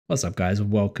What's up guys,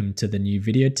 welcome to the new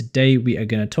video. Today we are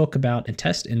going to talk about and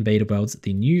test in beta worlds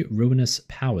the new ruinous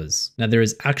powers. Now there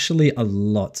is actually a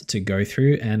lot to go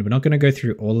through and we're not going to go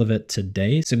through all of it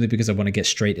today simply because I want to get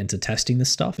straight into testing this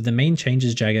stuff. But the main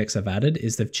changes Jagex have added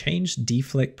is they've changed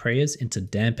deflect prayers into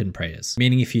dampen prayers,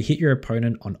 meaning if you hit your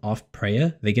opponent on off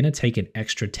prayer, they're going to take an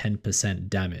extra 10%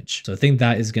 damage. So I think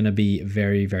that is going to be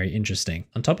very, very interesting.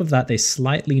 On top of that, they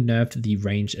slightly nerfed the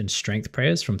range and strength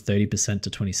prayers from 30% to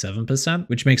 27%,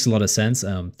 which makes a lot of sense.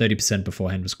 30%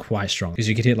 beforehand was quite strong because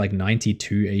you could hit like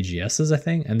 92 AGSs, I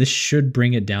think, and this should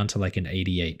bring it down to like an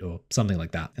 88 or something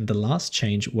like that. And the last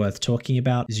change worth talking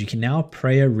about is you can now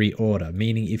prayer reorder,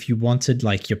 meaning if you wanted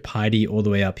like your piety all the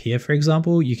way up here, for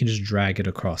example, you can just drag it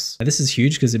across. Now, this is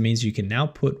huge because it means you can now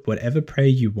put whatever prayer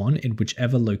you want in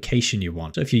whichever location you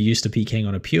want. So if you're used to PKing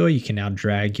on a pure, you can now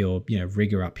drag your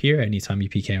rigger up here anytime you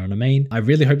PK on a main. I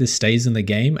really hope this stays in the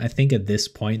game. I think at this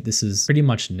point, this is pretty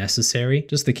much necessary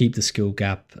just to keep the skill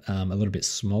gap a little bit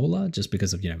smaller just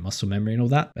because of, muscle memory and all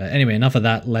that. Anyway, enough of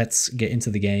that. Let's get into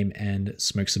the game and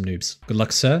smoke some noobs. Good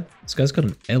luck, sir. This guy's got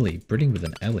an Ellie, breeding with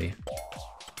an Ellie.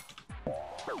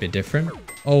 Bit different.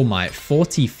 Oh my,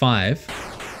 45.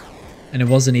 And it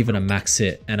wasn't even a max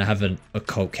hit and I have an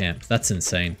occult camp. That's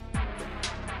insane.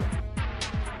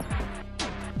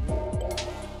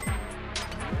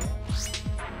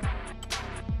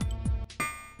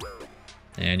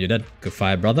 And you're dead. Good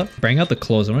fire, brother. Bring out the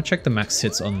claws. I want to check the max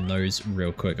hits on those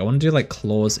real quick. I want to do like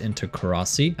claws into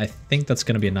Karasi. I think that's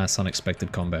going to be a nice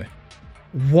unexpected combo.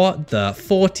 What the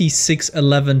 46,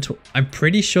 11, I'm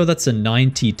pretty sure that's a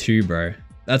 92, bro.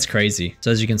 That's crazy. So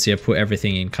as you can see, I put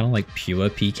everything in kind of like pure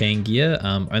PKing gear,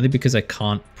 only because I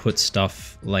can't put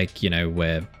stuff like,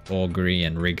 where augury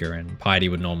and rigor and piety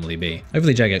would normally be.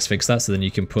 Hopefully Jagex fixed that so then you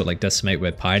can put like decimate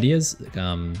where piety is.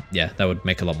 Yeah, that would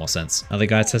make a lot more sense. Another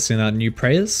guy testing out new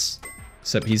prayers,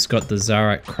 except he's got the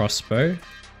Zarak crossbow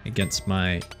against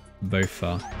my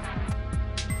Bofa.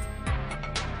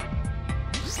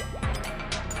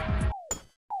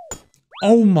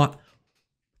 Oh my...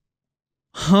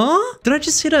 Huh? Did I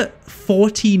just hit a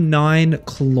 49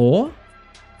 claw?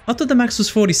 I thought the max was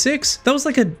 46. That was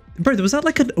like a... Bro, was that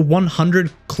like a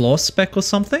 100 claw spec or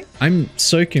something? I'm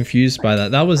so confused by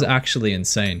that. That was actually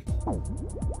insane.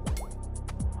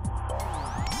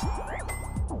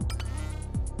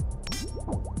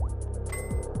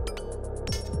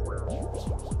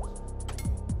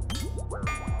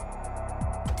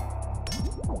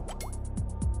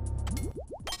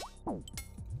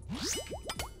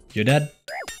 You're dead.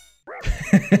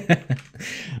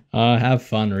 Have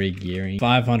fun re-gearing.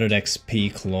 500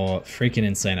 XP claw, freaking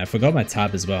insane. I forgot my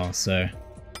tab as well, so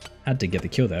had to get the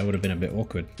kill there. Would have been a bit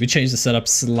awkward. We changed the setup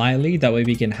slightly, that way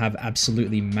we can have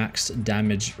absolutely maxed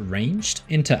damage ranged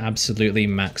into absolutely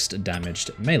maxed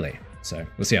damaged melee. So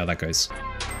we'll see how that goes.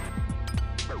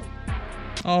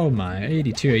 Oh my,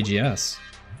 82 AGS.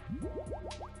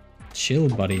 Chill,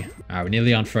 buddy. Alright, we're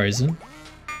nearly unfrozen.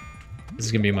 This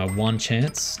is gonna be my one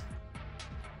chance.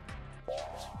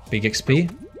 Big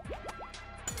XP.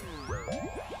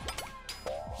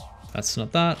 That's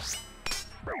not that.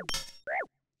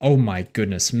 Oh my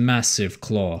goodness, massive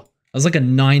claw. That was like a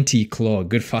 90 claw.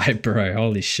 Good fight, bro.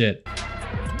 Holy shit.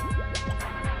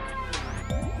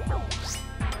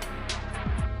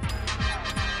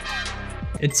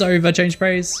 It's over. Change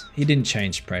praise. He didn't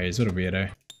change praise. What a weirdo.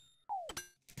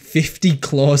 50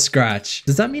 claw scratch.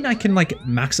 Does that mean I can like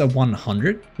max a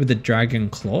 100 with the dragon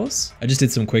claws? I just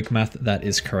did some quick math. That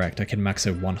is correct. I can max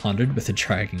a 100 with the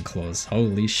dragon claws.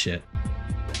 Holy shit.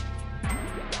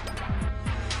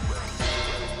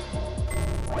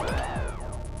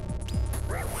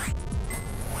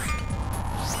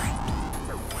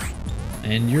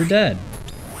 And you're dead.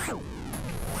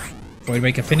 Void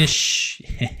Waker finish.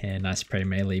 Nice prey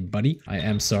melee, buddy. I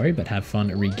am sorry, but have fun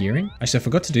re-gearing. Actually, I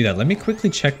forgot to do that. Let me quickly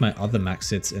check my other max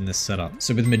hits in this setup.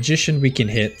 So with Magician, we can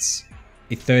hit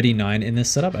a 39 in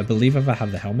this setup. I believe if I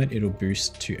have the helmet, it'll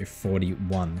boost to a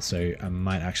 41. So I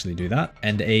might actually do that.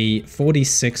 And a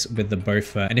 46 with the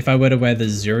Bofa. And if I were to wear the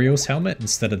Zuriel's helmet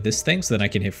instead of this thing, so then I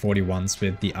can hit 41s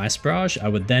with the Ice Barrage, I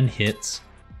would then hit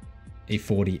a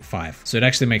 45. So it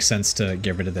actually makes sense to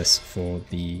get rid of this for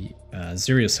the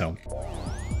Zuriel's helm.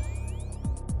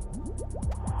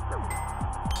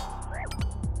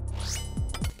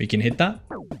 We can hit that.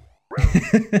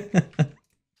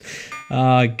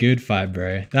 Ah, good fight,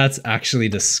 bro. That's actually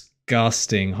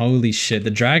disgusting. Holy shit. The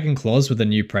Dragon Claws with the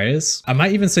new prayers. I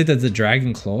might even say that the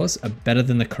Dragon Claws are better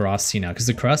than the Karasi now, because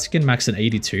the Karasi can max an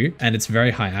 82 and it's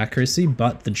very high accuracy,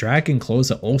 but the Dragon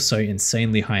Claws are also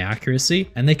insanely high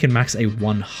accuracy and they can max a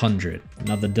 100.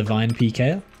 Another Divine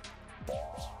PK.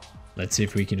 Let's see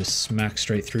if we can just smack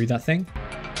straight through that thing.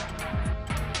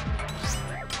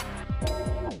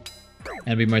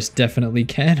 And we most definitely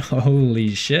can.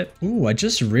 Holy shit. Ooh, I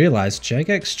just realized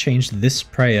Jagex changed this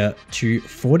prayer to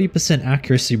 40%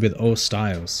 accuracy with all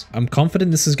styles. I'm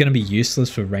confident this is going to be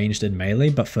useless for ranged and melee,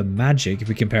 but for magic, if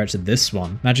we compare it to this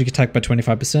one, magic attack by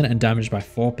 25% and damage by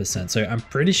 4%. So I'm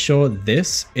pretty sure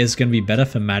this is going to be better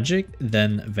for magic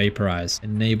than vaporize.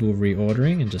 Enable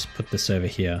reordering and just put this over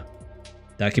here.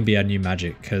 That can be our new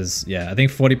magic because, yeah, I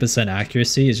think 40%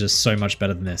 accuracy is just so much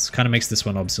better than this. Kind of makes this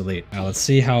one obsolete. Now, let's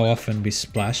see how often we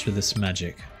splash with this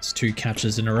magic. It's 2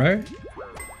 catches in a row.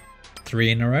 3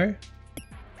 in a row.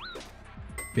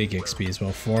 Big XP as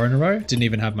well. 4 in a row. Didn't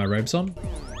even have my robes on.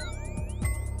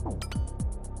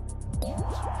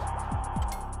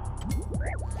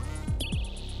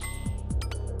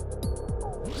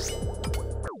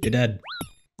 You're dead.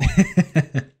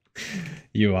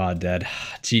 You are dead.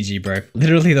 GG, bro.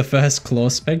 Literally the first claw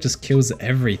spec just kills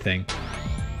everything.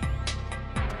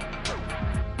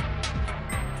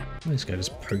 This guy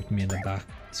just poked me in the back.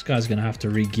 This guy's gonna have to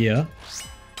re-gear.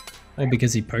 Or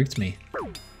because he poked me.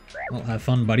 Well, have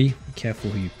fun, buddy. Be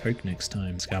careful who you poke next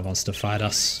time. This guy wants to fight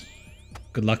us.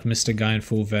 Good luck, Mr. Guy in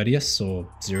full Verdius or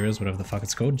Zeros, whatever the fuck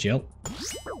it's called. Gel.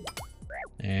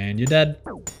 And you're dead.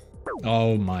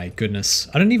 Oh my goodness.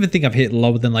 I don't even think I've hit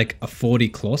lower than like a 40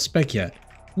 claw spec yet.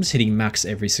 I'm just hitting max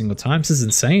every single time. This is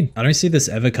insane. I don't see this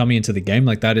ever coming into the game.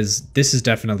 Like this is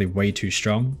definitely way too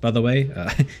strong, by the way.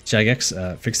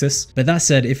 Jagex, fix this. But that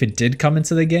said, if it did come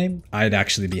into the game, I'd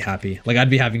actually be happy. Like I'd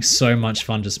be having so much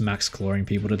fun just max clawing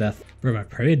people to death. Bro, my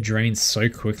prayer drains so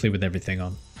quickly with everything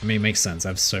on. I mean, it makes sense. I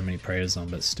have so many prayers on,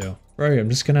 but still. Bro, I'm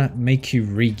just gonna make you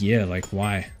re-gear. Like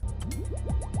why?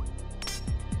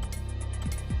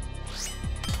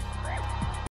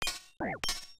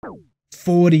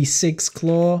 $46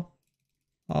 claw.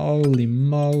 Holy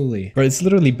moly. Bro, it's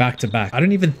literally back to back. I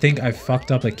don't even think I've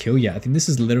fucked up a kill yet. I think this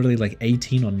is literally like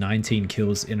 18 or 19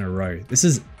 kills in a row. This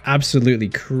is absolutely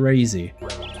crazy.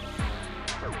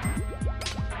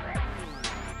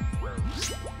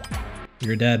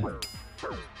 You're dead.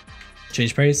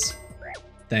 Change praise.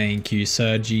 Thank you,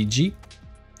 sir. GG.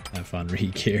 Have fun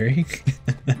re-gearing.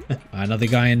 Another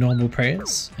guy in normal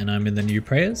prayers, and I'm in the new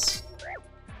prayers.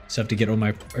 Just have to get all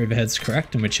my overheads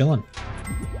correct and we're chilling.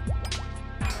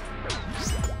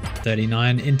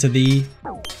 39 into the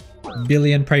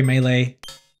billion pray melee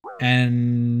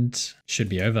and should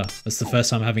be over. That's the first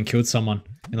time I haven't killed someone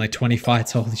in like 20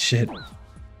 fights. Holy shit.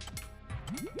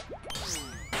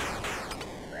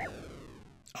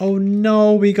 Oh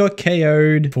no, we got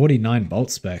KO'd. 49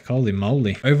 bolt spec, holy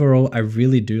moly. Overall, I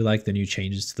really do like the new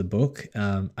changes to the book.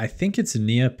 I think it's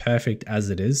near perfect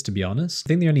as it is, to be honest. I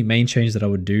think the only main change that I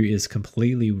would do is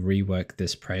completely rework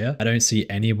this prayer. I don't see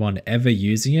anyone ever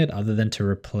using it other than to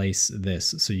replace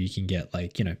this so you can get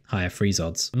like, you know, higher freeze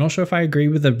odds. I'm not sure if I agree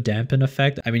with the dampen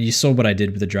effect. I mean, you saw what I did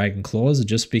with the dragon claws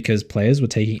just because players were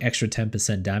taking extra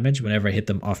 10% damage whenever I hit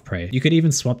them off prayer. You could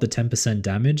even swap the 10%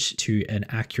 damage to an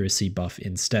accuracy buff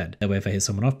instead. That way if I hit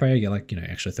someone off prayer, you get like, you know,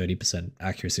 extra 30%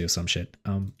 accuracy or some shit.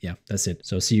 Yeah, that's it.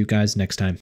 So see you guys next time.